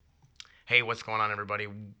Hey, what's going on, everybody?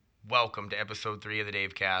 Welcome to episode 3 of the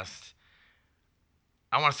Dave Cast.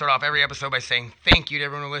 I want to start off every episode by saying thank you to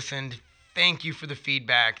everyone who listened. Thank you for the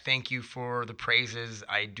feedback. Thank you for the praises.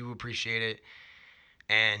 I do appreciate it.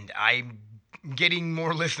 And I'm getting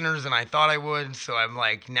more listeners than I thought I would. So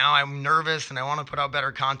now I'm nervous and I want to put out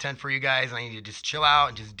better content for you guys. And I need to just chill out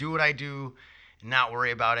and just do what I do and not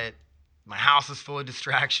worry about it. My house is full of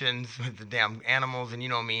distractions with the damn animals. And you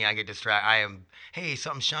know me, I get distracted. I am, hey,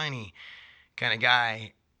 something shiny kind of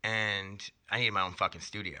guy, and I need my own fucking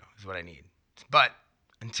studio is what I need. But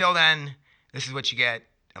until then, this is what you get.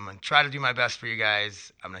 I'm gonna try to do my best for you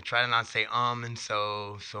guys. I'm gonna try to not say and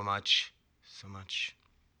so much.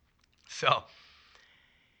 So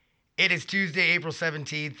it is Tuesday, April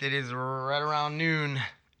 17th. It is right around noon,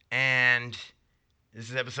 and this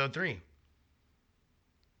is episode 3.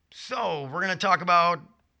 So we're gonna talk about,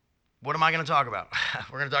 what am I gonna talk about?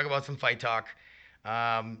 We're gonna talk about some fight talk.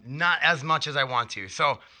 Not as much as I want to.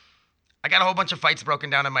 So I got a whole bunch of fights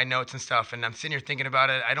broken down in my notes and stuff, and I'm sitting here thinking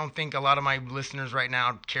about it. I don't think a lot of my listeners right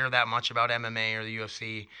now care that much about MMA or the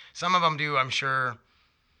UFC. Some of them do, I'm sure.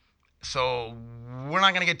 So we're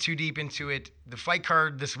not going to get too deep into it. The fight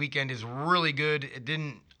card this weekend is really good.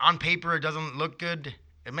 On paper, it doesn't look good.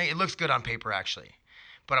 It looks good on paper, actually.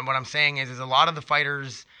 But what I'm saying is a lot of the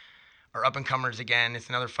fighters are up-and-comers again. It's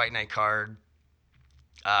another fight night card.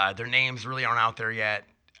 Their names really aren't out there yet.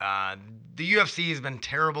 The UFC has been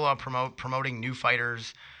terrible at promoting new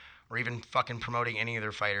fighters or even fucking promoting any of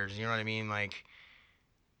their fighters. You know what I mean? Like,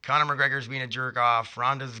 Conor McGregor's being a jerk off.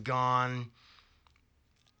 Ronda's gone.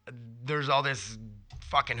 There's all this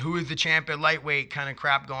fucking who is the champ at lightweight kind of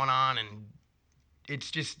crap going on. And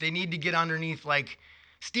it's just, they need to get underneath, like,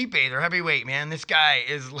 Stipe, their heavyweight, man. This guy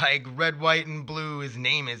is like red, white, and blue. His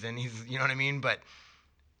name isn't. He's, you know what I mean? But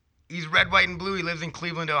he's red, white, and blue. He lives in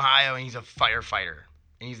Cleveland, Ohio, and he's a firefighter.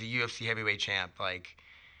 And he's the UFC heavyweight champ. Like,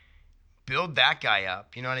 build that guy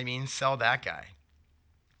up. You know what I mean? Sell that guy.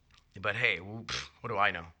 But hey, what do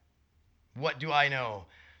I know? What do I know?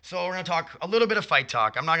 So we're going to talk a little bit of fight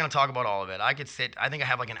talk. I'm not going to talk about all of it. I think I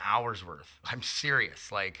have like an hour's worth. I'm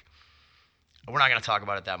serious. Like, we're not going to talk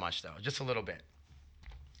about it that much, though. Just a little bit.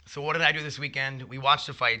 So what did I do this weekend? We watched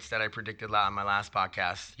the fights that I predicted on my last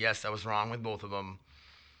podcast. Yes, I was wrong with both of them.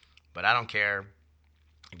 But I don't care.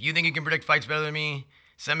 If you think you can predict fights better than me,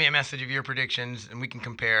 send me a message of your predictions and we can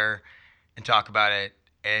compare and talk about it.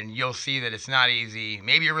 And you'll see that it's not easy.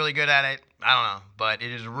 Maybe you're really good at it. I don't know. But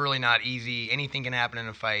it is really not easy. Anything can happen in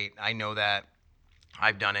a fight. I know that.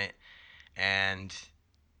 I've done it. And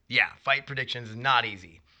yeah, fight predictions is not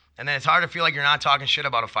easy. And then it's hard to feel like you're not talking shit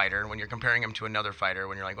about a fighter when you're comparing him to another fighter.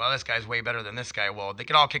 When you're like, well, this guy's way better than this guy. Well, they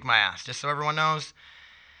could all kick my ass. Just so everyone knows,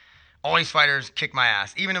 all these fighters kick my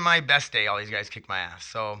ass. Even in my best day, all these guys kick my ass.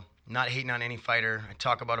 So, not hating on any fighter. I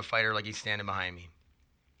talk about a fighter like he's standing behind me.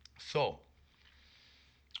 So,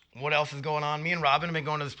 what else is going on? Me and Robin have been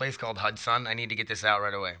going to this place called Hudson. I need to get this out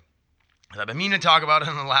right away. I've been meaning to talk about it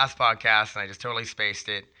in the last podcast, and I just totally spaced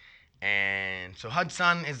it. And so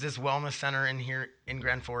Hudson is this wellness center in here in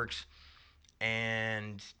Grand Forks.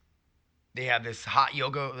 And they have this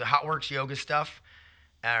HotWorks yoga stuff,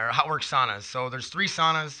 or HotWorks saunas. So there's 3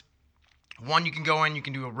 saunas. One, you can go in, you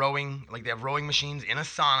can do a rowing, like they have rowing machines in a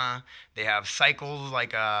sauna. They have cycles,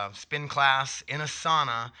 like a spin class in a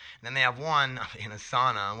sauna. And then they have one in a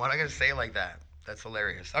sauna. What am I going to say like that? That's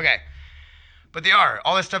hilarious. Okay. But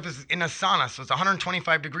all this stuff is in a sauna, so it's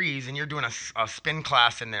 125 degrees, and you're doing a spin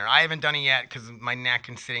class in there. I haven't done it yet because my neck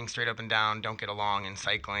and sitting straight up and down don't get along in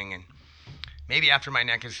cycling. And maybe after my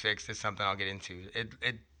neck is fixed, it's something I'll get into.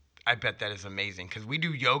 I bet that is amazing because we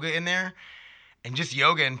do yoga in there. And just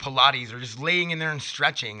yoga and Pilates or just laying in there and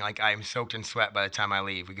stretching, like I'm soaked in sweat by the time I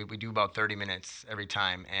leave. We do about 30 minutes every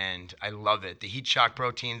time, and I love it. The heat shock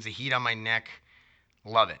proteins, the heat on my neck,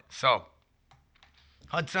 love it. So,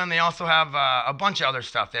 Hudson, they also have a bunch of other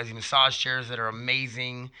stuff. They have these massage chairs that are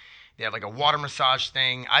amazing. They have like a water massage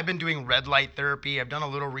thing. I've been doing red light therapy. I've done a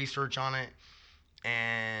little research on it,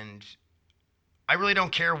 and I really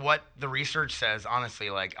don't care what the research says, honestly.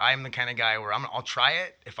 Like, I'm the kind of guy where I'll try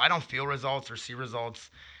it. If I don't feel results or see results,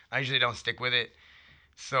 I usually don't stick with it.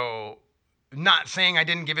 So, not saying I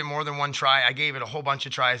didn't give it more than one try. I gave it a whole bunch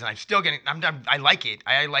of tries, and I'm still getting. I like it.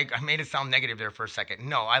 I made it sound negative there for a second.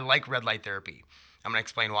 No, I like red light therapy. I'm gonna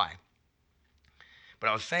explain why. But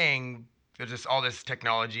I was saying there's just all this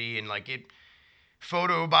technology and like it.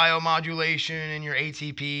 Photobiomodulation in your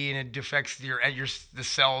ATP, and it affects the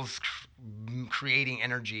cells creating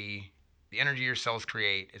energy. The energy your cells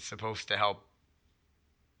create is supposed to help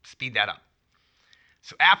speed that up.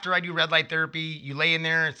 So after I do red light therapy, you lay in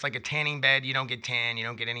there. It's like a tanning bed. You don't get tan. You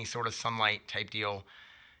don't get any sort of sunlight type deal.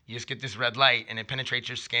 You just get this red light and it penetrates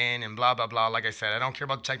your skin and blah blah blah. Like I said, I don't care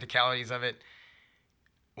about the technicalities of it.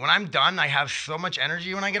 When I'm done, I have so much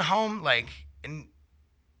energy when I get home. Like, and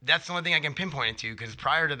that's the only thing I can pinpoint it to. Because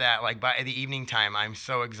prior to that, like by the evening time, I'm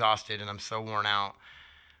so exhausted and I'm so worn out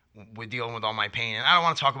with dealing with all my pain. And I don't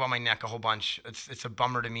want to talk about my neck a whole bunch. It's a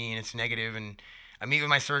bummer to me and it's negative. And I meet with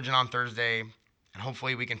my surgeon on Thursday, and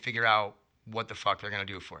hopefully we can figure out what the fuck they're gonna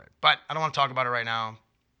do for it. But I don't want to talk about it right now.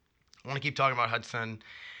 I want to keep talking about Hudson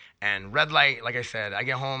and red light. Like I said, I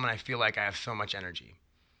get home and I feel like I have so much energy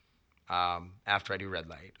after I do red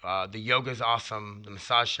light. The yoga is awesome. The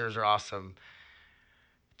massage chairs are awesome.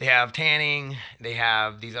 They have tanning. They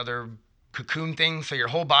have these other cocoon things. So your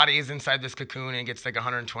whole body is inside this cocoon and it gets like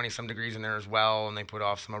 120 some degrees in there as well. And they put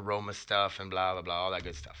off some aroma stuff and blah, blah, blah, all that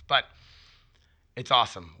good stuff. But it's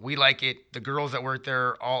awesome. We like it. The girls that work there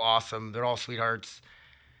are all awesome. They're all sweethearts.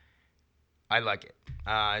 I like it.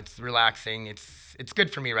 It's relaxing. It's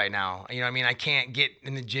good for me right now. You know what I mean? I can't get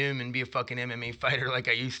in the gym and be a fucking MMA fighter like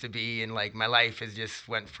I used to be. And like my life has just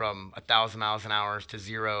went from 1,000 miles an hour to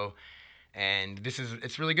zero. And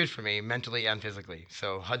it's really good for me mentally and physically.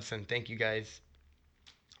 So Hudson, thank you guys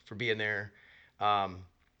for being there.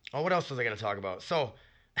 What else was I going to talk about? So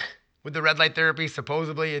with the red light therapy,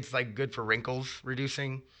 supposedly it's like good for wrinkles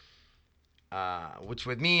reducing. Which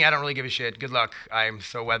with me, I don't really give a shit. Good luck. I'm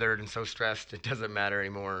so weathered and so stressed. It doesn't matter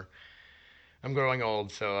anymore. I'm growing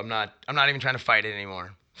old, so I'm not even trying to fight it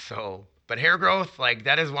anymore. So, but hair growth, like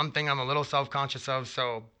that is one thing I'm a little self-conscious of.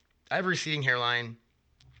 So I have a receding hairline.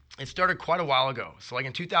 It started quite a while ago. So like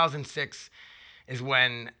in 2006 is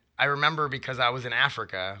when I remember, because I was in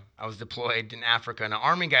Africa. I was deployed in Africa, and an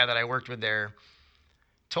army guy that I worked with there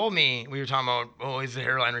told me, we were talking about, oh, is the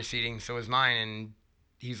hairline receding? So is mine. And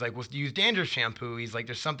he's like, well, use dandruff shampoo. He's like,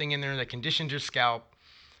 there's something in there that conditions your scalp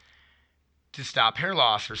to stop hair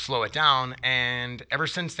loss or slow it down. And ever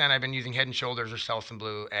since then, I've been using Head and Shoulders or Selsun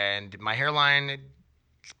Blue, and my hairline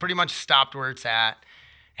it's pretty much stopped where it's at.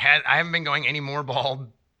 I haven't been going any more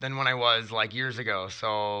bald than when I was like years ago.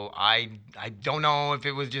 So I don't know if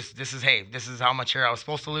it was just this is how much hair I was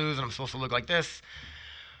supposed to lose and I'm supposed to look like this,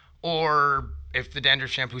 or if the dandruff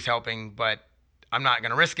shampoo's helping. But I'm not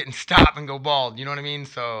gonna risk it and stop and go bald. You know what I mean?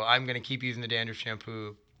 So I'm gonna keep using the dandruff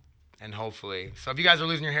shampoo, and hopefully. So if you guys are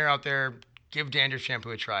losing your hair out there, give dandruff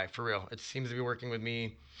shampoo a try, for real. It seems to be working with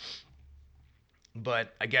me.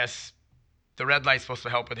 But I guess the red light's supposed to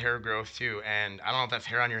help with hair growth too. And I don't know if that's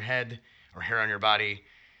hair on your head or hair on your body,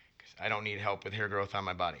 because I don't need help with hair growth on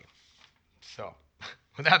my body. So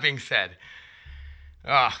with that being said,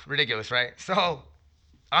 ridiculous, right? So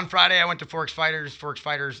on Friday, I went to Forks Fighters. Forks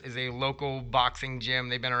Fighters is a local boxing gym.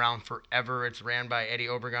 They've been around forever. It's ran by Eddie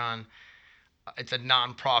Obregon. It's a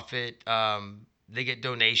nonprofit. They get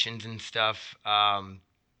donations and stuff.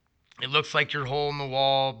 It looks like your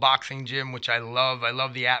hole-in-the-wall boxing gym, which I love. I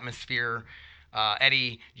love the atmosphere.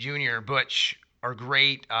 Eddie Jr., Butch are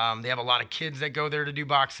great. They have a lot of kids that go there to do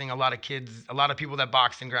boxing. A lot of people that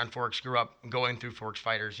boxed in Grand Forks grew up going through Forks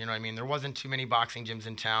Fighters. You know what I mean? There wasn't too many boxing gyms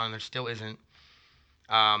in town, and there still isn't.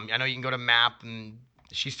 I know you can go to MAP, and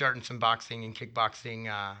she's starting some boxing and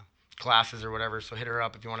kickboxing classes or whatever, so hit her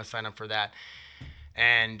up if you want to sign up for that.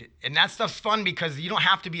 And that stuff's fun because you don't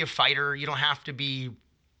have to be a fighter. You don't have to be,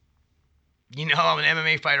 an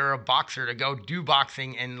MMA fighter or a boxer to go do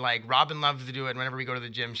boxing. And like Robin loves to do it. Whenever we go to the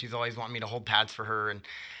gym, she's always wanting me to hold pads for her. And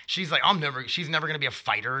she's like, she's never going to be a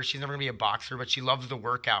fighter. She's never going to be a boxer, but she loves the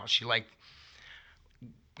workout. She like,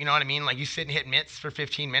 you know what I mean? Like you sit and hit mitts for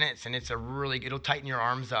 15 minutes and it'll tighten your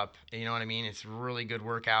arms up. You know what I mean? It's a really good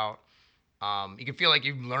workout. You can feel like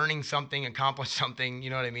you're learning something, accomplished something. You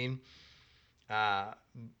know what I mean?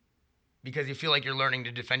 Because you feel like you're learning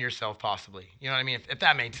to defend yourself possibly. You know what I mean? If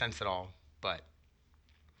that made sense at all. But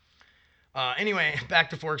anyway, back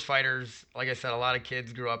to Forks Fighters. Like I said, a lot of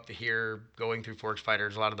kids grew up here going through Forks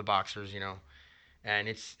Fighters, a lot of the boxers, and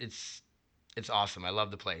it's awesome. I love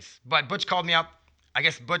the place. But Butch called me up. I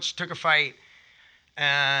guess Butch took a fight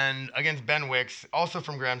and against Ben Wicks, also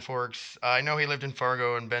from Grand Forks. I know he lived in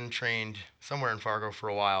Fargo, and Ben trained somewhere in Fargo for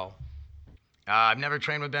a while. I've never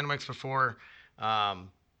trained with Ben Wicks before. I've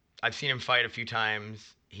seen him fight a few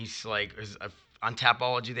times. He's like, on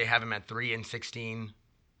Tapology, they have him at 3-16,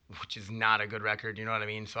 which is not a good record. You know what I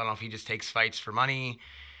mean? So I don't know if he just takes fights for money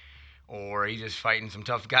or he's just fighting some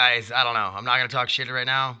tough guys. I don't know. I'm not going to talk shit right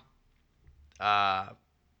now.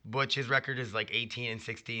 Butch, his record is like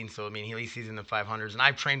 18-16. So, I mean, at least he's in the 500s. And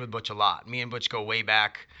I've trained with Butch a lot. Me and Butch go way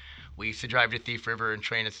back. We used to drive to Thief River and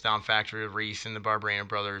train at Stomp Factory with Reese and the Barberena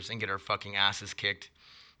brothers and get our fucking asses kicked.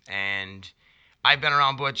 And I've been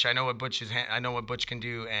around Butch. I know what Butch can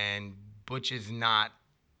do, and Butch is not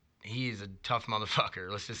he's a tough motherfucker.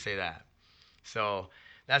 Let's just say that. So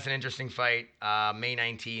that's an interesting fight. May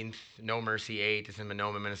 19th, No Mercy 8. It's in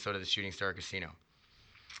Monoma, Minnesota, the Shooting Star Casino.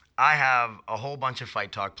 I have a whole bunch of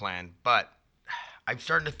fight talk planned, but I'm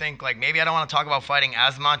starting to think like maybe I don't want to talk about fighting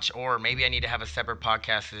as much, or maybe I need to have a separate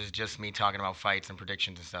podcast that is just me talking about fights and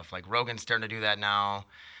predictions and stuff. Like Rogan's starting to do that now.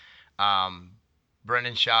 Um,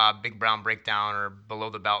 Brendan Shaw, Big Brown Breakdown, or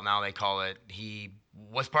Below the Belt now they call it. He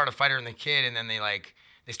was part of Fighter and the Kid, and then they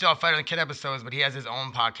still have Fighter and the Kid episodes, but he has his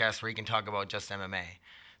own podcast where he can talk about just MMA.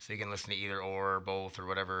 So you can listen to either or both or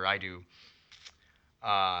whatever I do.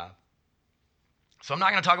 Uh, so I'm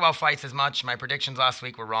not going to talk about fights as much. My predictions last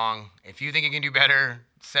week were wrong. If you think you can do better,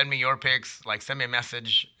 send me your picks. Like send me a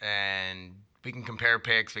message and we can compare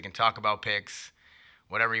picks. We can talk about picks,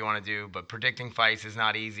 whatever you want to do. But predicting fights is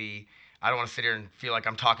not easy. I don't want to sit here and feel like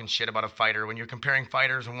I'm talking shit about a fighter. When you're comparing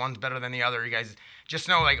fighters and one's better than the other, you guys just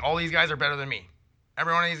know like all these guys are better than me.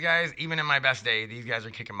 Every one of these guys, even in my best day, these guys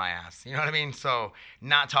are kicking my ass. You know what I mean? So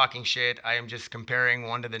not talking shit. I am just comparing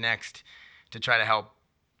one to the next to try to help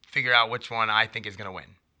figure out which one I think is going to win,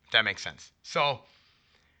 if that makes sense. So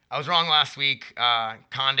I was wrong last week.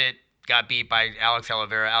 Condit got beat by Alex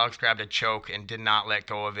Oliveira. Alex grabbed a choke and did not let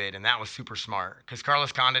go of it, and that was super smart because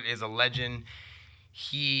Carlos Condit is a legend.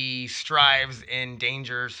 He strives in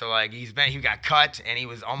danger, so like he got cut and he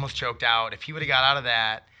was almost choked out. If he would have got out of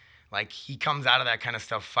that, like he comes out of that kind of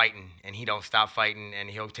stuff fighting, and he don't stop fighting, and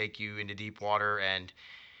he'll take you into deep water, and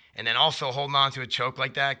then also holding on to a choke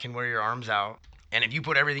like that can wear your arms out. And if you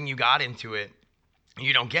put everything you got into it, and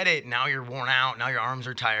you don't get it, now you're worn out, now your arms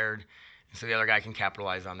are tired, and so the other guy can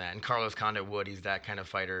capitalize on that. And Carlos Condit would, he's that kind of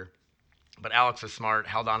fighter. But Alex was smart,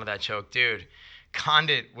 held on to that choke, dude.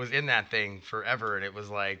 Condit was in that thing forever, and it was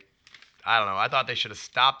like, I don't know. I thought they should have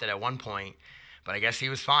stopped it at one point, but I guess he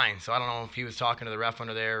was fine. So I don't know if he was talking to the ref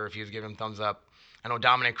under there or if he was giving him thumbs up. I know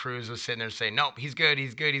Dominic Cruz was sitting there saying, nope, he's good,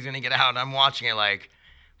 he's going to get out. And I'm watching it like,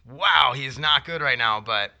 wow, he's not good right now,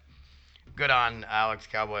 but good on Alex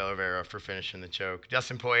Cowboy Oliveira for finishing the choke.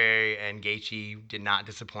 Dustin Poirier and Gaethje did not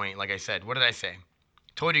disappoint. Like I said, what did I say?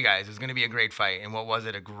 Told you guys it was going to be a great fight, and what was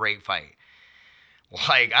it? A great fight.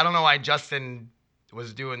 Like, I don't know why Justin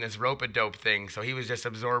was doing this rope-a-dope thing, so he was just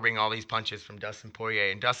absorbing all these punches from Dustin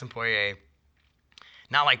Poirier. And Dustin Poirier,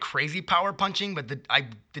 not like crazy power punching, but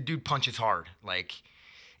the dude punches hard. Like,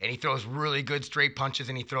 and he throws really good straight punches,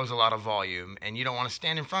 and he throws a lot of volume. And you don't want to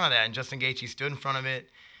stand in front of that. And Justin Gaethje stood in front of it.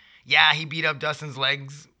 Yeah, he beat up Dustin's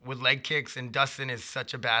legs with leg kicks, and Dustin is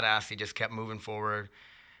such a badass. He just kept moving forward,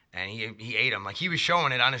 and he ate him. Like, he was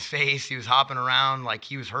showing it on his face. He was hopping around like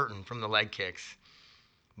he was hurting from the leg kicks.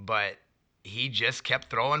 But he just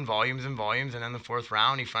kept throwing volumes and volumes, and then the fourth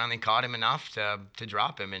round, he finally caught him enough to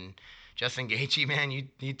drop him. And Justin Gaethje, man,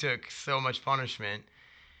 he took so much punishment.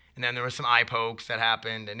 And then there were some eye pokes that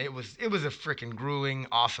happened, and it was a freaking grueling,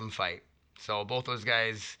 awesome fight. So both those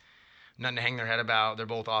guys, nothing to hang their head about. They're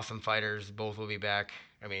both awesome fighters. Both will be back.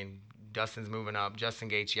 I mean, Dustin's moving up. Justin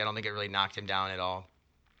Gaethje, I don't think it really knocked him down at all.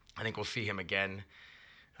 I think we'll see him again.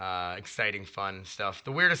 Exciting, fun stuff.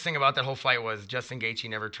 The weirdest thing about that whole fight was Justin Gaethje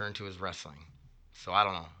never turned to his wrestling. So I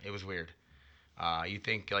don't know. It was weird. You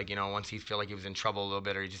think, like, once he felt like he was in trouble a little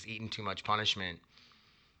bit or he's just eating too much punishment.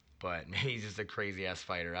 But maybe he's just a crazy-ass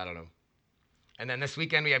fighter. I don't know. And then this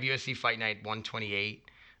weekend we have UFC Fight Night 128.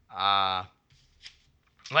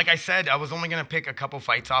 Like I said, I was only going to pick a couple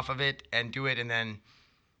fights off of it and do it, and then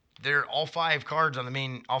they're all five fights on the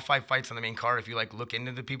main card. If you look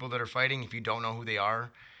into the people that are fighting, if you don't know who they are,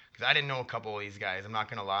 because I didn't know a couple of these guys. I'm not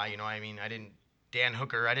gonna lie, you know what I mean? Dan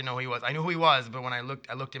Hooker, I didn't know who he was. I knew who he was, but when I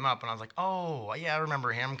looked him up and I was like, oh yeah, I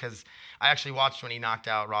remember him because I actually watched when he knocked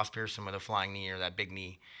out Ross Pearson with a flying knee or that big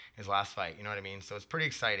knee, his last fight. You know what I mean? So it's pretty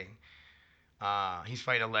exciting. He's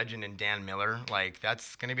fighting a legend in Dan Miller.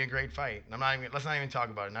 That's gonna be a great fight. Let's not even talk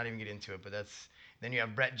about it. Not even get into it. But then you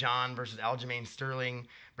have Brett John versus Aljamain Sterling.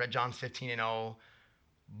 Brett John's 15-0.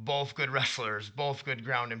 Both good wrestlers. Both good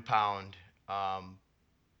ground and pound.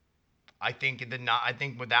 I think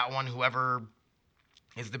with that one, whoever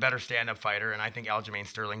is the better stand-up fighter, and I think Aljamain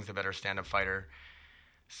Sterling's the better stand-up fighter.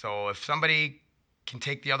 So if somebody can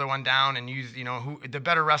take the other one down and use, who the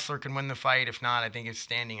better wrestler can win the fight. If not, I think it's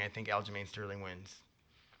standing. I think Aljamain Sterling wins.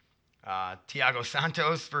 Thiago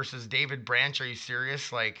Santos versus David Branch. Are you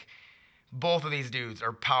serious? Both of these dudes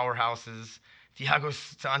are powerhouses. Thiago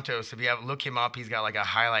Santos, if you look him up, he's got a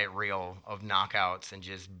highlight reel of knockouts and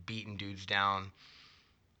just beating dudes down.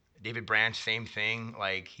 David Branch, same thing.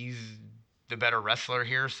 He's the better wrestler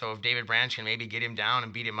here. So if David Branch can maybe get him down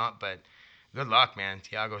and beat him up, but good luck, man.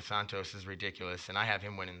 Thiago Santos is ridiculous, and I have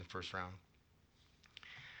him winning the first round.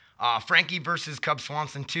 Frankie versus Cub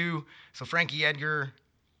Swanson 2. So Frankie Edgar,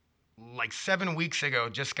 like 7 weeks ago,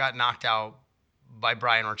 just got knocked out by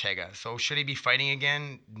Brian Ortega. So should he be fighting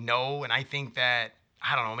again? No. And I think that,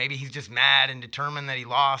 I don't know, maybe he's just mad and determined that he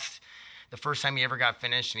lost the first time he ever got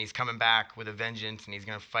finished, and he's coming back with a vengeance, and he's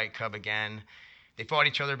going to fight Cub again. They fought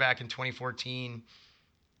each other back in 2014.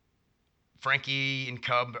 Frankie and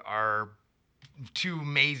Cub are two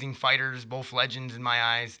amazing fighters, both legends in my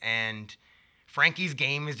eyes, and Frankie's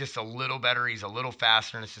game is just a little better. He's a little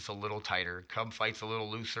faster, and it's just a little tighter. Cub fights a little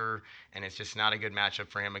looser, and it's just not a good matchup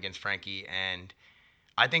for him against Frankie. And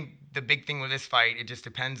I think the big thing with this fight, it just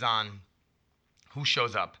depends on who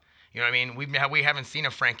shows up. You know what I mean? We haven't seen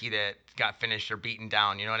a Frankie that got finished or beaten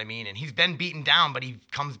down. You know what I mean? And he's been beaten down, but he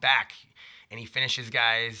comes back and he finishes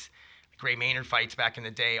guys. Gray Maynard fights back in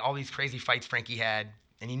the day. All these crazy fights Frankie had,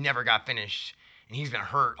 and he never got finished. And he's been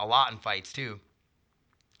hurt a lot in fights too.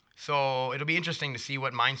 So it'll be interesting to see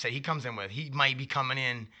what mindset he comes in with. He might be coming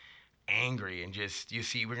in angry and just,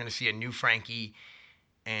 we're going to see a new Frankie.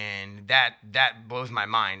 And that blows my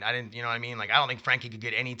mind. You know what I mean? Like, I don't think Frankie could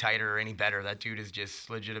get any tighter or any better. That dude is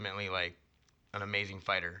just legitimately like an amazing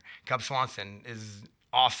fighter. Cub Swanson is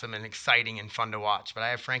awesome and exciting and fun to watch. But I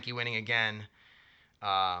have Frankie winning again.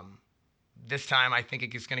 This time, I think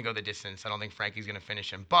it's going to go the distance. I don't think Frankie's going to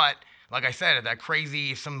finish him. But like I said,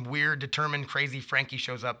 if some weird, determined, crazy Frankie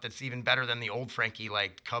shows up that's even better than the old Frankie,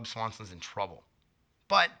 like, Cub Swanson's in trouble.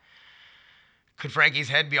 But could Frankie's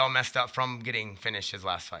head be all messed up from getting finished his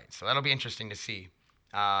last fight? So that'll be interesting to see.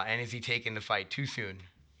 And is he taking the fight too soon?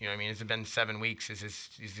 You know what I mean? Has it been 7 weeks? Is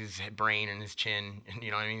his brain and his chin, you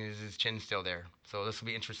know what I mean? Is his chin still there? So this will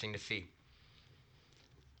be interesting to see.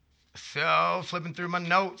 So, flipping through my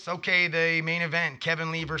notes. Okay, the main event, Kevin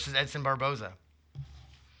Lee versus Edson Barboza.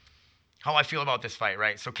 How I feel about this fight,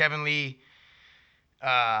 right? So Kevin Lee,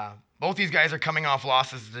 both these guys are coming off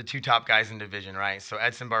losses to the two top guys in the division, right? So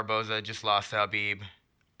Edson Barboza just lost to Khabib.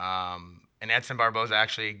 And Edson Barboza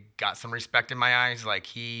actually got some respect in my eyes. Like,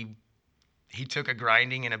 he took a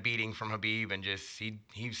grinding and a beating from Khabib and just,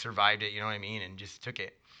 he survived it, you know what I mean? And just took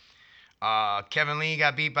it. Kevin Lee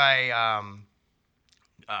got beat by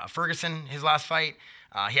Ferguson his last fight.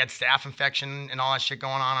 He had staph infection and all that shit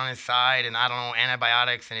going on his side, and I don't know,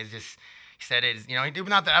 antibiotics, and it's just, he said it, you know,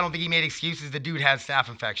 not that I don't think he made excuses. The dude had staph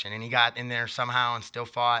infection, and he got in there somehow and still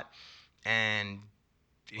fought, and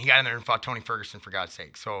he got in there and fought Tony Ferguson, for God's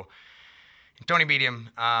sake. So Tony beat him.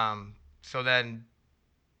 So then,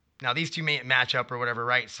 now these two may match up or whatever,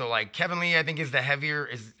 right? So like Kevin Lee, I think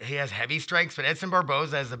he has heavy strikes, but Edson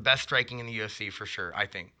Barboza has the best striking in the UFC for sure, I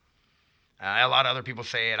think. A lot of other people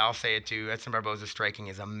say it. I'll say it too. Edson Barboza's striking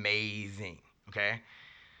is amazing. Okay.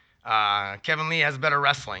 Kevin Lee has better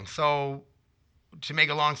wrestling. So to make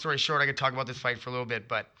a long story short, I could talk about this fight for a little bit.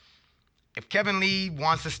 But if Kevin Lee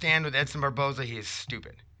wants to stand with Edson Barboza, he is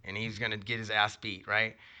stupid, and he's gonna get his ass beat,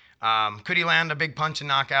 right? Could he land a big punch and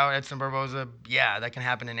knock out Edson Barboza? Yeah, that can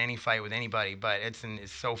happen in any fight with anybody. But Edson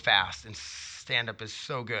is so fast, and stand-up is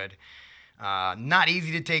so good. Not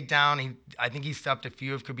easy to take down. I think he stopped a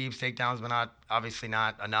few of Khabib's takedowns, but obviously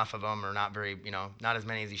not enough of them, or not very, not as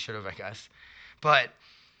many as he should have, I guess. But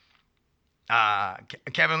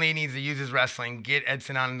Kevin Lee needs to use his wrestling, get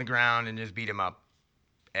Edson on the ground, and just beat him up.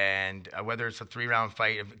 And whether it's a 3-round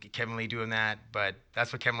fight of Kevin Lee doing that, but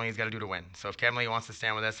that's what Kevin Lee's got to do to win. So if Kevin Lee wants to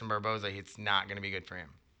stand with Edson Barboza, it's not going to be good for him.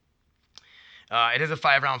 It is a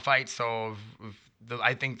 5-round fight, so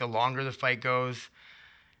I think the longer the fight goes,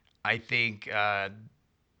 I think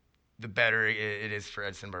the better it is for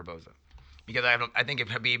Edson Barboza, because I think if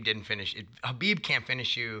Khabib can't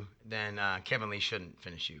finish you, then Kevin Lee shouldn't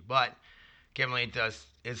finish you. But Kevin Lee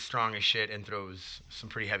is strong as shit and throws some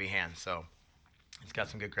pretty heavy hands, so he's got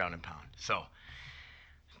some good ground and pound. So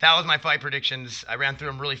that was my fight predictions. I ran through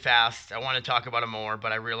them really fast. I want to talk about them more,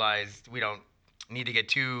 but I realized we don't need to get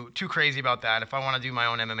too crazy about that. If I want to do my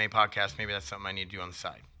own MMA podcast, maybe that's something I need to do on the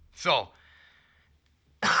side. So.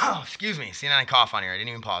 Excuse me. See, now I cough on here. I didn't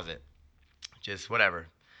even pause it. Just whatever.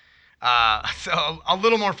 So a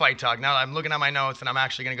little more fight talk. Now that I'm looking at my notes, and I'm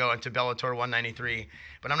actually going to go into Bellator 193,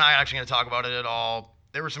 but I'm not actually going to talk about it at all.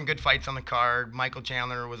 There were some good fights on the card. Michael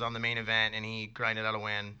Chandler was on the main event, and he grinded out a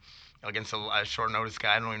win against a short notice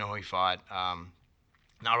guy. I don't even know who he fought.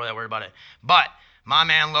 Not really that worried about it. But my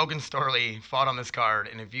man Logan Storley fought on this card,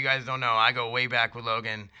 and if you guys don't know, I go way back with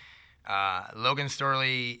Logan. Logan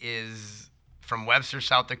Storley is from Webster,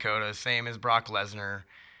 South Dakota, same as Brock Lesnar,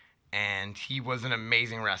 and he was an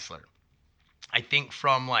amazing wrestler. I think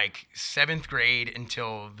from like 7th grade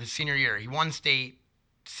until the senior year, he won state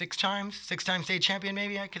six-time state champion,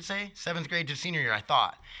 maybe I could say. Seventh grade to senior year, I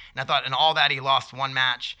thought. And I thought in all that he lost one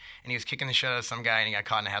match and he was kicking the shit out of some guy and he got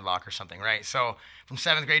caught in a headlock or something, right? So from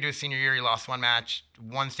seventh grade to his senior year, he lost one match,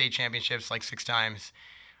 won state championships like 6 times.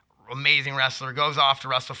 Amazing wrestler, goes off to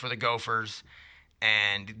wrestle for the Gophers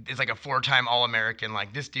and is like a 4-time All-American.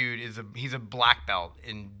 Like this dude he's a black belt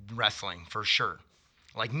in wrestling for sure.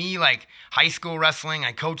 Like me, like high school wrestling,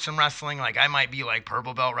 I coach some wrestling. Like I might be like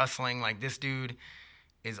purple belt wrestling. Like this dude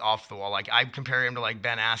is off the wall. Like I compare him to like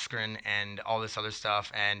Ben Askren and all this other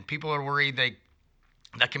stuff. And people are worried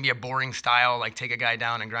that can be a boring style, like take a guy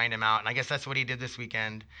down and grind him out. And I guess that's what he did this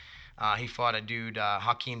weekend. He fought a dude,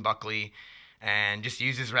 Hakeem Buckley, and just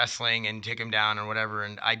used his wrestling and take him down or whatever.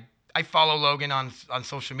 And I follow Logan on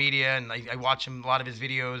social media and I watch him a lot of his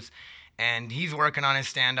videos. And he's working on his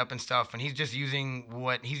stand-up and stuff. And he's just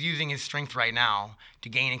using his strength right now to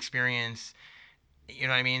gain experience. You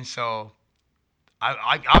know what I mean? So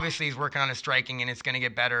I obviously he's working on his striking and it's gonna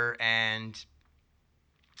get better, and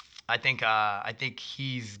I think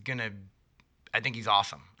he's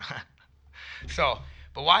awesome. So,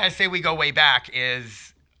 but why I say we go way back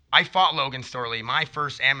is I fought Logan Storley, my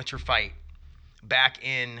first amateur fight, back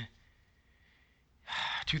in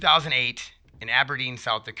 2008 in Aberdeen,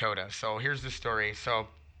 South Dakota. So here's the story. So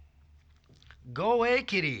go away,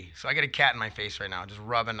 kitty. So I got a cat in my face right now, just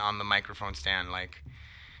rubbing on the microphone stand like.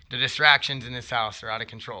 The distractions in this house are out of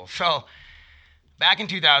control. So, back in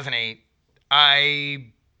 2008, I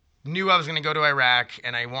knew I was going to go to Iraq,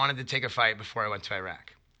 and I wanted to take a fight before I went to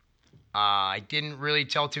Iraq. I didn't really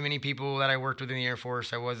tell too many people that I worked with in the Air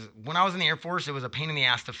Force. When I was in the Air Force, it was a pain in the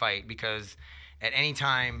ass to fight because at any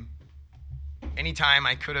time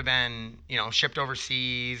I could have been, shipped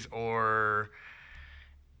overseas or,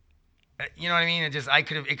 you know what I mean?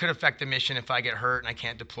 It could affect the mission if I get hurt and I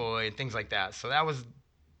can't deploy and things like that. So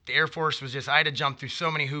the Air Force was I had to jump through so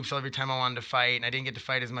many hoops every time I wanted to fight, and I didn't get to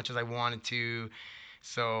fight as much as I wanted to.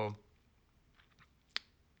 So,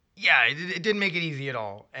 yeah, it didn't make it easy at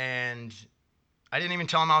all. And I didn't even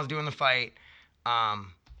tell him I was doing the fight. I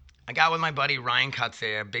got with my buddy Ryan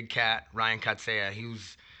Katsea, Big Cat Ryan Katsea. He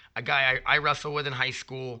was a guy I wrestled with in high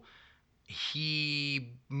school. He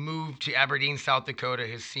moved to Aberdeen, South Dakota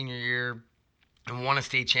his senior year and won a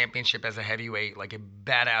state championship as a heavyweight, like a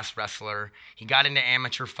badass wrestler. He got into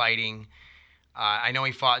amateur fighting. I know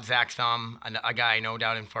he fought Zach Thumb, a guy I know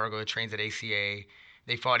down in Fargo that trains at ACA.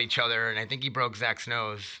 They fought each other, and I think he broke Zach's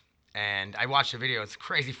nose. And I watched the video. It's a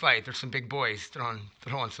crazy fight. There's some big boys throwing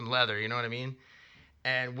some leather, you know what I mean?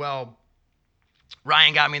 And, well,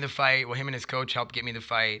 Ryan got me the fight. Well, him and his coach helped get me the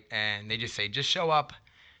fight. And they just say, just show up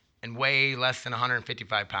and weigh less than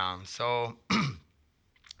 155 pounds. So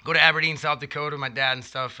go to Aberdeen, South Dakota, my dad and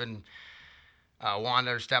stuff, and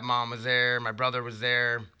Wanda, her stepmom, was there. My brother was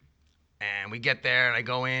there. And we get there, and I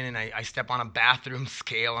go in, and I step on a bathroom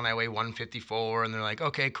scale, and I weigh 154. And they're like,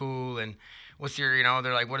 okay, cool. And what's your,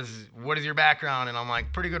 they're like, what is your background? And I'm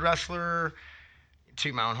like, pretty good wrestler.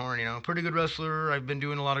 Toot my own horn, pretty good wrestler. I've been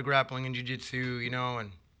doing a lot of grappling and jiu-jitsu, and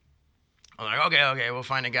I'm like, okay, we'll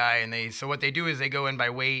find a guy. And so what they do is they go in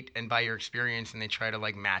by weight and by your experience, and they try to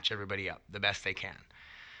match everybody up the best they can.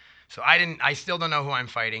 So I still don't know who I'm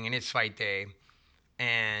fighting, and it's fight day.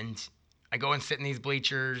 And I go and sit in these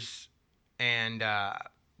bleachers, and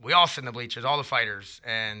we all sit in the bleachers, all the fighters,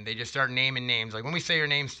 and they just start naming names. Like when we say your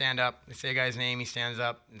name, stand up. They say a guy's name, he stands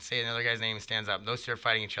up, and say another guy's name, he stands up. Those two are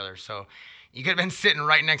fighting each other. So you could have been sitting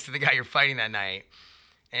right next to the guy you're fighting that night.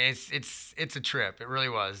 And it's a trip. It really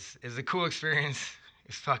was. It was a cool experience.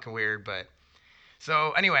 It's fucking weird, but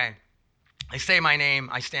so anyway, they say my name,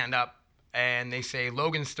 I stand up, and they say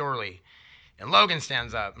Logan Storley. And Logan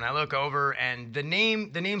stands up, and I look over, and the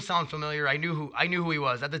name sounds familiar. I knew who he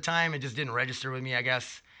was. At the time, it just didn't register with me, I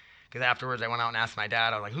guess, because afterwards I went out and asked my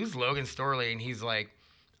dad. I was like, "Who's Logan Storley?" And he's like,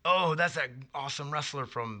 "Oh, that's that awesome wrestler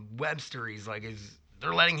from Webster. He's like,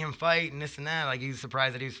 they're letting him fight and this and that. Like he's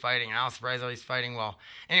surprised that he was fighting, and I was surprised that he's fighting." Well,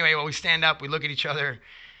 anyway, we stand up, we look at each other,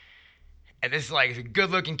 and this is like a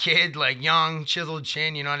good-looking kid, like young, chiseled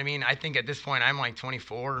chin. You know what I mean? I think at this point I'm like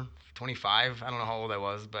 24, 25. I don't know how old I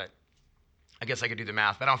was, but I guess I could do the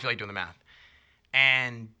math, but I don't feel like doing the math.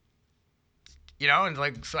 And,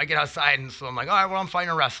 and so I get outside, and so I'm like, all right, well, I'm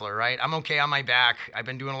fighting a wrestler, right? I'm okay on my back. I've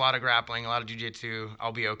been doing a lot of grappling, a lot of jiu-jitsu.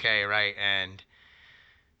 I'll be okay, right? And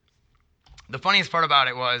the funniest part about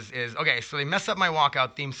it is, okay, so they messed up my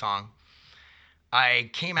walkout theme song.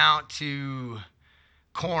 I came out to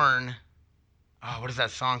Korn. Oh, what is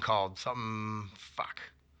that song called? Something, fuck.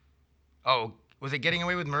 Oh, was it Getting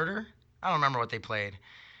Away with Murder? I don't remember what they played.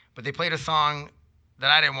 But they played a song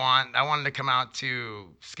that I didn't want. I wanted to come out to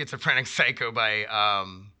Schizophrenic Psycho by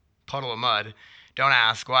puddle of mud. Don't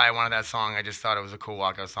ask why I wanted that song. I just thought it was a cool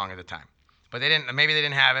walkout song at the time. But they didn't. Maybe they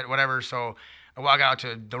didn't have it. Whatever. So I walk out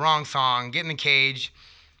to the wrong song. Get in the cage.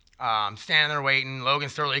 Standing there waiting. Logan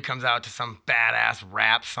Sterling comes out to some badass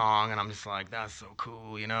rap song, and I'm just like, that's so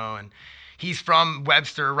cool, you know. And he's from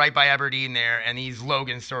Webster, right by Aberdeen there, and he's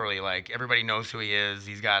Logan Sterling. Like everybody knows who he is.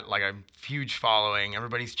 He's got like a huge following.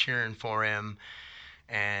 Everybody's cheering for him,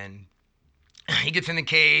 and he gets in the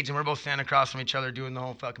cage, and we're both standing across from each other doing the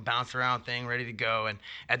whole fucking bounce around thing, ready to go. And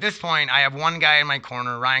at this point, I have one guy in my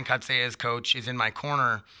corner. Ryan Katsea, his coach, is in my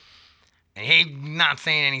corner, and he not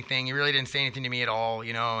saying anything. He really didn't say anything to me at all,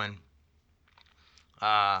 you know. And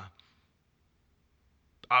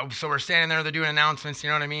so we're standing there. They're doing announcements, you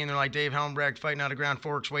know what I mean? They're like, Dave Helmbrecht fighting out of Grand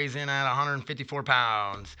Forks, weighs in at 154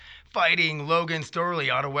 pounds. Fighting Logan Storley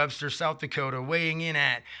out of Webster, South Dakota, weighing in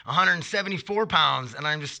at 174 pounds. And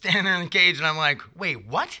I'm just standing there in the cage, and I'm like, wait,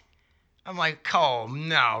 what? I'm like, oh,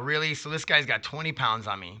 no, really? So this guy's got 20 pounds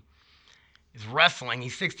on me. He's wrestling.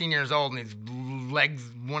 He's 16 years old, and his legs,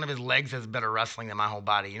 one of his legs has better wrestling than my whole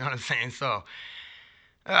body. You know what I'm saying? So,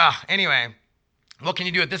 anyway, what can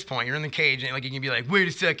you do at this point? You're in the cage, and like you can be like, wait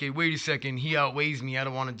a second. He outweighs me. I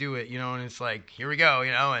don't want to do it, you know? And it's like, here we go,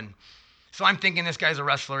 you know? And so I'm thinking this guy's a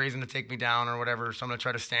wrestler. He's going to take me down or whatever. So I'm going to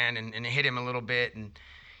try to stand and hit him a little bit. And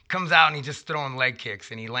comes out, and he's just throwing leg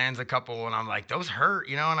kicks. And he lands a couple. And I'm like, those hurt,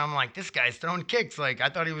 you know? And I'm like, this guy's throwing kicks. Like, I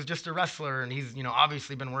thought he was just a wrestler. And he's, you know,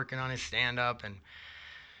 obviously been working on his stand-up. And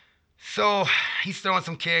so he's throwing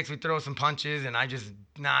some kicks. We throw some punches. And I just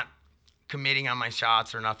not committing on my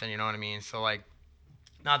shots or nothing, you know what I mean? So, like,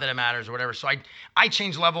 not that it matters or whatever. So I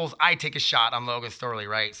change levels. I take a shot on Logan Storley,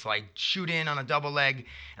 right? So I shoot in on a double leg,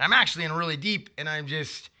 and I'm actually in really deep, and I'm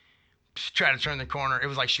just trying to turn the corner. It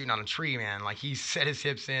was like shooting on a tree, man. Like he set his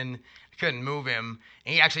hips in. I couldn't move him.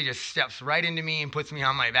 And he actually just steps right into me and puts me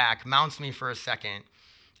on my back, mounts me for a second.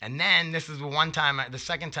 And then this is the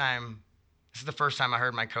second time, this is the first time I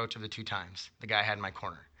heard my coach of the two times, the guy I had in my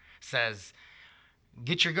corner, says,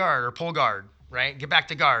 get your guard or pull guard, right? Get back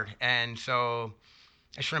to guard. And so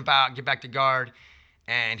I shrimp out, get back to guard,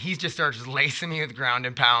 and he just starts lacing me with ground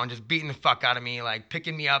and pound, just beating the fuck out of me, like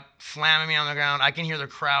picking me up, slamming me on the ground. I can hear the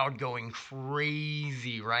crowd going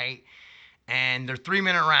crazy, right? And they're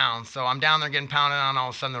 3-minute rounds, so I'm down there getting pounded on, all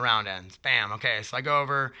of a sudden the round ends. Bam, okay, so I go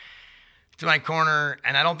over to my corner,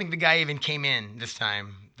 and I don't think the guy even came in this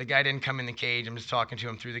time. The guy didn't come in the cage. I'm just talking to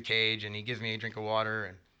him through the cage, and he gives me a drink of water,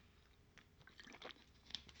 and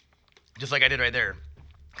just like I did right there.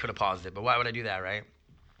 Could have paused it, but why would I do that, right?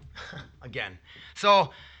 Again.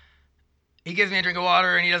 So he gives me a drink of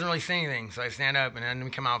water, and he doesn't really say anything. So I stand up, and then we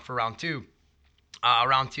come out for round two.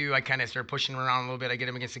 Round two, I kind of start pushing him around a little bit. I get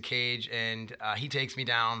him against the cage, and he takes me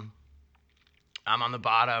down. I'm on the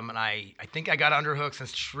bottom, and I think I got underhooks and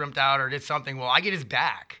shrimped out or did something. Well, I get his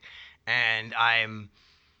back, and I'm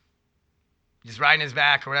just riding his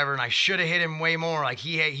back or whatever, and I should have hit him way more. Like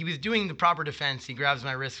he was doing the proper defense. He grabs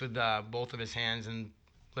my wrist with both of his hands and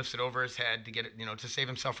lifts it over his head to get it, you know, to save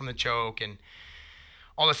himself from the choke and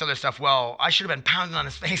all this other stuff. Well, I should have been pounding on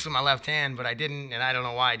his face with my left hand, but I didn't, and I don't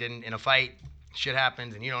know why I didn't. In a fight, shit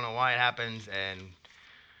happens, and you don't know why it happens, and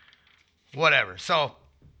whatever. So,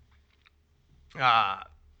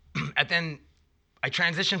 then I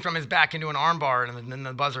transitioned from his back into an armbar, and then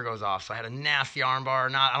the buzzer goes off. So I had a nasty armbar.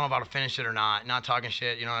 I don't know if I'll finish it or not. Not talking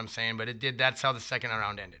shit, you know what I'm saying? But it did. That's how the second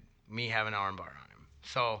round ended. Me having an armbar on him.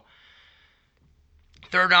 So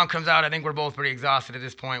third round comes out. I think we're both pretty exhausted at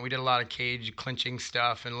this point. We did a lot of cage clinching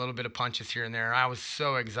stuff and a little bit of punches here and there. I was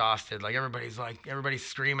so exhausted. Like everybody's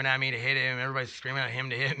screaming at me to hit him. Everybody's screaming at him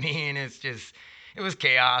to hit me, and it was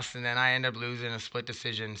chaos. And then I ended up losing a split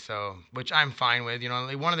decision, so which I'm fine with. You know,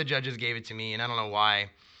 one of the judges gave it to me, and I don't know why.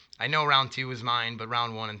 I know round 2 was mine, but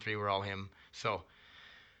round 1 and 3 were all him. So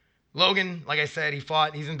Logan, like I said, he's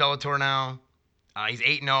in Bellator now. He's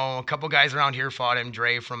 8-0. A couple guys around here fought him.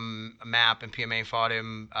 Dre from MAP and PMA fought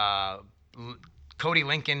him. Cody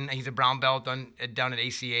Lincoln, he's a brown belt down at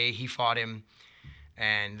ACA. He fought him.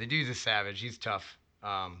 And the dude's a savage. He's tough.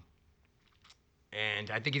 And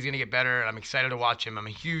I think he's going to get better. I'm excited to watch him. I'm a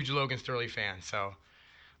huge Logan Sterling fan. So,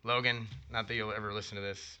 Logan, not that you'll ever listen to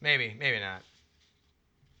this. Maybe not.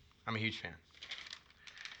 I'm a huge fan.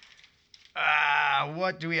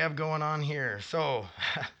 What do we have going on here? So,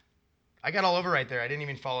 I got all over right there. I didn't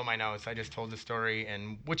even follow my notes. I just told the story,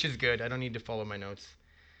 and which is good. I don't need to follow my notes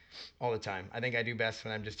all the time. I think I do best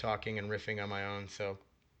when I'm just talking and riffing on my own. So,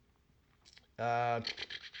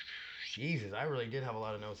 Jesus, I really did have a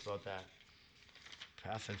lot of notes about that.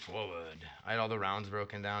 Passing forward. I had all the rounds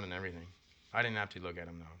broken down and everything. I didn't have to look at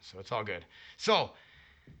them, though, so it's all good. So,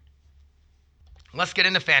 let's get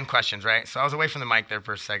into fan questions, right? So I was away from the mic there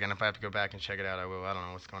for a second. If I have to go back and check it out, I will. I don't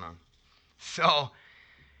know what's going on. So,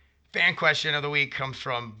 fan question of the week comes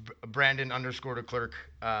from Brandon underscore de Klerk.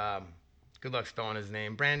 Good luck spelling his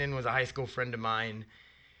name. Brandon was a high school friend of mine.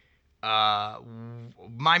 uh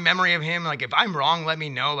my memory of him, like if I'm wrong, let me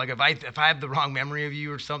know. Like if I have the wrong memory of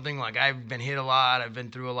you or something, like I've been hit a lot, I've been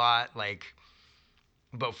through a lot, like,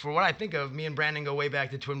 but for what I think of, me and Brandon go way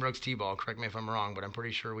back to Twin Brooks T-ball. Correct me if I'm wrong, but I'm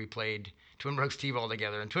pretty sure we played Twin Brooks T-ball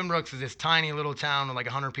together. And Twin Brooks is this tiny little town with like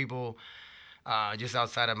 100 people, just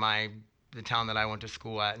outside of the town that I went to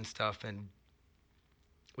school at and stuff. And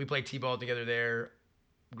we played T-ball together there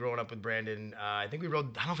growing up with Brandon. I think we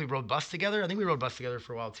rode, I don't know if we rode bus together. I think we rode bus together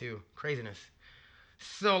for a while too. Craziness.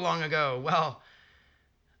 So long ago. Well,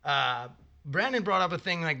 uh, Brandon brought up a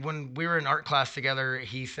thing like when we were in art class together.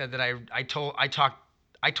 He said that I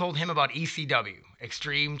told him about ECW,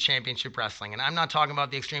 Extreme Championship Wrestling, and I'm not talking about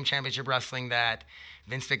the Extreme Championship Wrestling that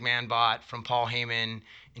Vince McMahon bought from Paul Heyman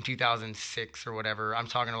in 2006 or whatever. I'm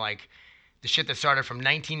talking like the shit that started from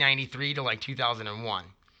 1993 to like 2001.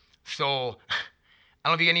 So I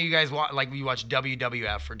don't know if any of you guys we watched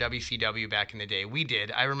WWF or WCW back in the day. We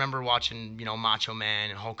did. I remember watching, Macho Man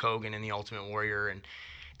and Hulk Hogan and the Ultimate Warrior, and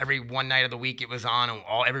every one night of the week it was on, and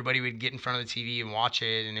everybody would get in front of the TV and watch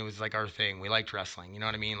it, and it was like our thing. We liked wrestling. You know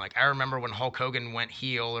what I mean? Like I remember when Hulk Hogan went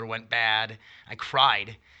heel or went bad, I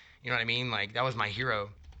cried. You know what I mean? Like that was my hero.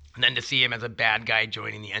 And then to see him as a bad guy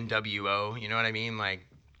joining the NWO, you know what I mean? Like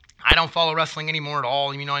I don't follow wrestling anymore at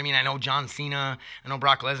all. You know what I mean? I know John Cena. I know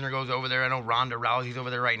Brock Lesnar goes over there. I know Ronda Rousey's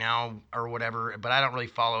over there right now or whatever. But I don't really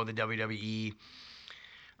follow the WWE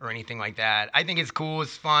or anything like that. I think it's cool.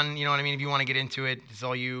 It's fun. You know what I mean? If you want to get into it, it's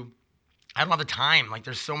all you. I don't have the time. Like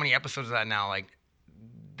there's so many episodes of that now. Like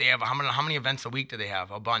they have how many events a week do they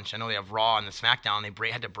have? A bunch. I know they have Raw and the SmackDown.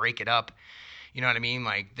 Had to break it up. You know what I mean?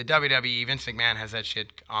 Like the WWE, Vince McMahon has that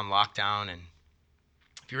shit on lockdown. And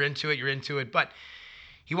if you're into it, you're into it. But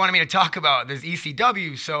he wanted me to talk about this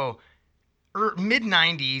ECW. So mid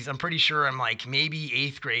 90s, I'm pretty sure I'm like maybe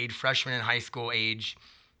 8th grade, freshman in high school age.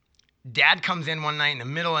 Dad comes in one night in the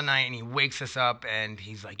middle of the night and he wakes us up and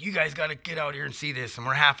he's like, you guys got to get out here and see this. And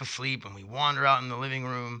we're half asleep and we wander out in the living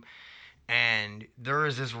room and there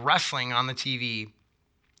is this wrestling on the TV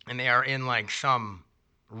and they are in like some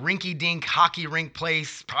rinky dink hockey rink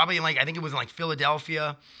place, probably in like, I think it was in like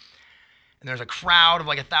Philadelphia. And there's a crowd of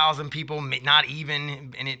like 1,000 people, not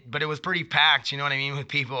even, but it was pretty packed, you know what I mean, with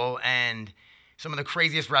people. And some of the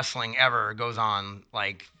craziest wrestling ever goes on,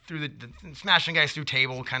 like through the smashing guys through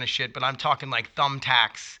table kind of shit. But I'm talking like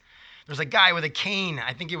thumbtacks. There's a guy with a cane.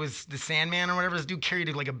 I think it was the Sandman or whatever. This dude carried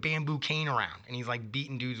like a bamboo cane around, and he's like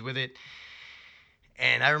beating dudes with it.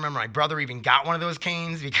 And I remember my brother even got one of those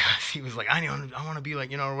canes because he was like, I want to be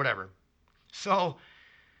like, or whatever. So.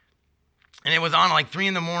 And it was on like 3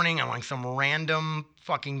 a.m. on like some random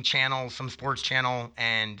fucking channel, some sports channel.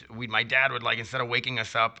 And my dad would like, instead of waking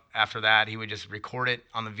us up after that, he would just record it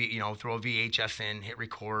on throw a VHS in, hit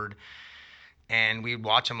record, and we'd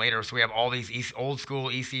watch them later. So we have all these old school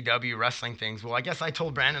ECW wrestling things. Well, I guess I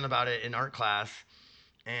told Brandon about it in art class,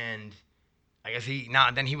 and I guess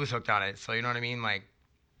then he was hooked on it. So you know what I mean? Like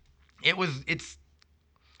it's.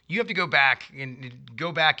 You have to go back in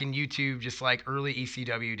YouTube, just like early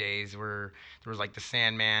ECW days where there was like the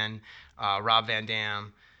Sandman, Rob Van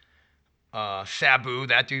Dam, Sabu.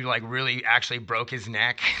 That dude like really actually broke his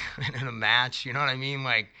neck in a match. You know what I mean?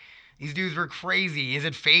 Like these dudes were crazy. Is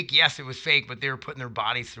it fake? Yes, it was fake, but they were putting their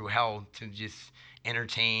bodies through hell to just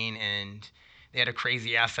entertain. And they had a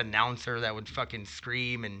crazy ass announcer that would fucking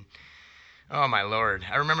scream and. Oh my lord.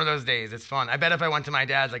 I remember those days. It's fun. I bet if I went to my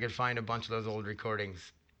dad's I could find a bunch of those old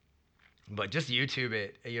recordings. But just YouTube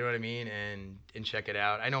it, you know what I mean, and check it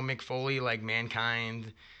out. I know Mick Foley, like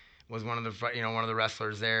Mankind, was one of the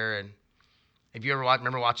wrestlers there. And if you ever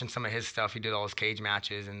remember watching some of his stuff, he did all his cage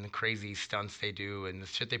matches and the crazy stunts they do and the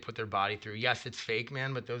shit they put their body through. Yes, it's fake,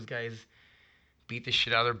 man, but those guys beat the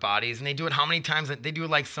shit out of their bodies, and they do it how many times? They do it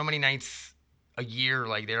like so many nights a year,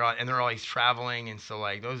 like they're always traveling, and so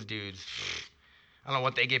like those dudes, I don't know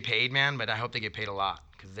what they get paid, man, but I hope they get paid a lot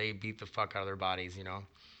because they beat the fuck out of their bodies,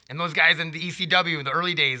 And those guys in the ECW in the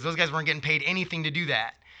early days, those guys weren't getting paid anything to do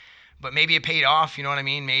that. But maybe it paid off, you know what I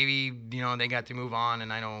mean? Maybe, they got to move on.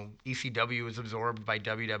 And I know ECW was absorbed by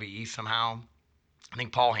WWE somehow. I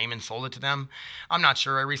think Paul Heyman sold it to them. I'm not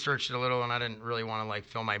sure. I researched it a little, and I didn't really want to, like,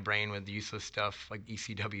 fill my brain with useless stuff, like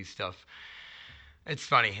ECW stuff. It's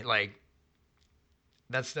funny. Like,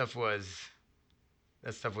 that stuff was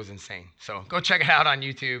insane. So go check it out on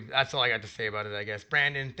YouTube. That's all I got to say about it, I guess.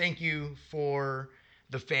 Brandon, thank you for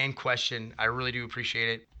the fan question. I really do appreciate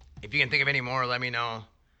it. If you can think of any more, let me know.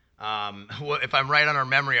 If I'm right on our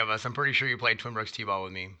memory of us, I'm pretty sure you played Twin Brooks T-ball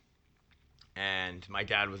with me. And my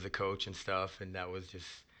dad was the coach and stuff, and that was just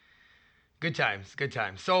good times, good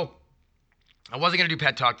times. So I wasn't gonna do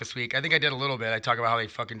pet talk this week. I think I did a little bit. I talk about how they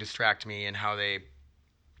fucking distract me and how the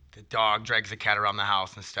dog drags the cat around the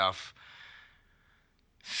house and stuff.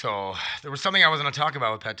 So there was something I was gonna talk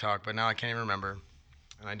about with pet talk, but now I can't even remember.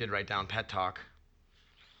 And I did write down pet talk.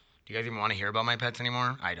 Do you guys even want to hear about my pets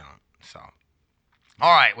anymore? I don't. So,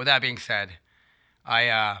 all right. With that being said,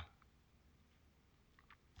 I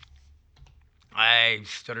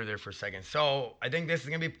stuttered there for a second. So I think this is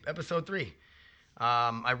gonna be episode 3.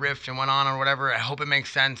 I riffed and went on or whatever. I hope it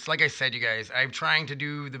makes sense. Like I said, you guys, I'm trying to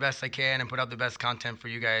do the best I can and put out the best content for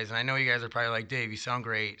you guys. And I know you guys are probably like, Dave, you sound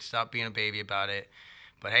great. Stop being a baby about it.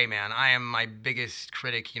 But hey, man, I am my biggest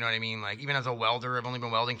critic. You know what I mean? Like, even as a welder, I've only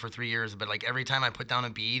been welding for 3 years. But like every time I put down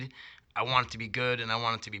a bead, I want it to be good and I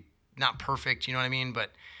want it to be not perfect. You know what I mean?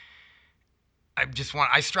 But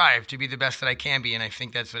I strive to be the best that I can be. And I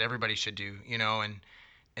think that's what everybody should do, you know?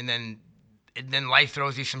 And then life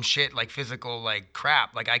throws you some shit like physical like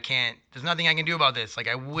crap. Like there's nothing I can do about this. Like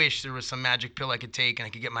I wish there was some magic pill I could take and I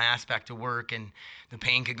could get my ass back to work and the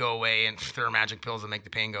pain could go away, and there are magic pills that make the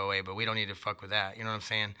pain go away, but we don't need to fuck with that. You know what I'm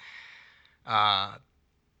saying? Uh,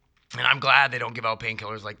 and I'm glad they don't give out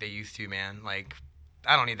painkillers like they used to, man. Like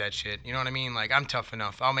I don't need that shit. You know what I mean? Like I'm tough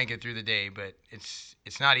enough. I'll make it through the day, but it's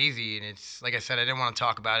not easy, and it's like I said, I didn't want to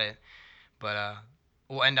talk about it, but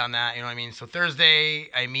we'll end on that. You know what I mean? So Thursday,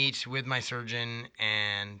 I meet with my surgeon,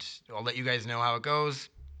 and I'll let you guys know how it goes.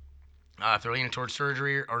 If they're leaning towards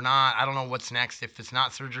surgery or not, I don't know what's next. If it's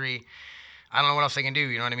not surgery, I don't know what else I can do.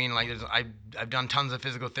 You know what I mean? Like I've done tons of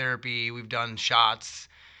physical therapy. We've done shots.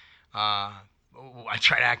 Uh, I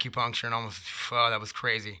tried acupuncture and almost, oh, that was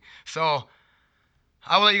crazy. So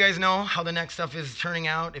I will let you guys know how the next stuff is turning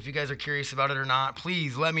out. If you guys are curious about it or not,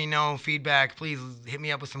 please let me know. Feedback. Please hit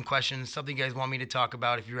me up with some questions, something you guys want me to talk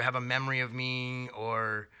about. If you have a memory of me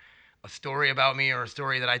or a story about me or a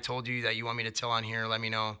story that I told you that you want me to tell on here, let me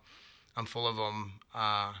know. I'm full of them.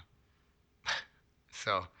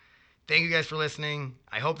 So thank you guys for listening.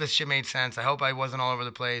 I hope this shit made sense. I hope I wasn't all over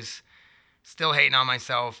the place. Still hating on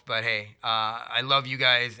myself, but hey, I love you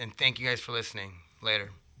guys and thank you guys for listening. Later.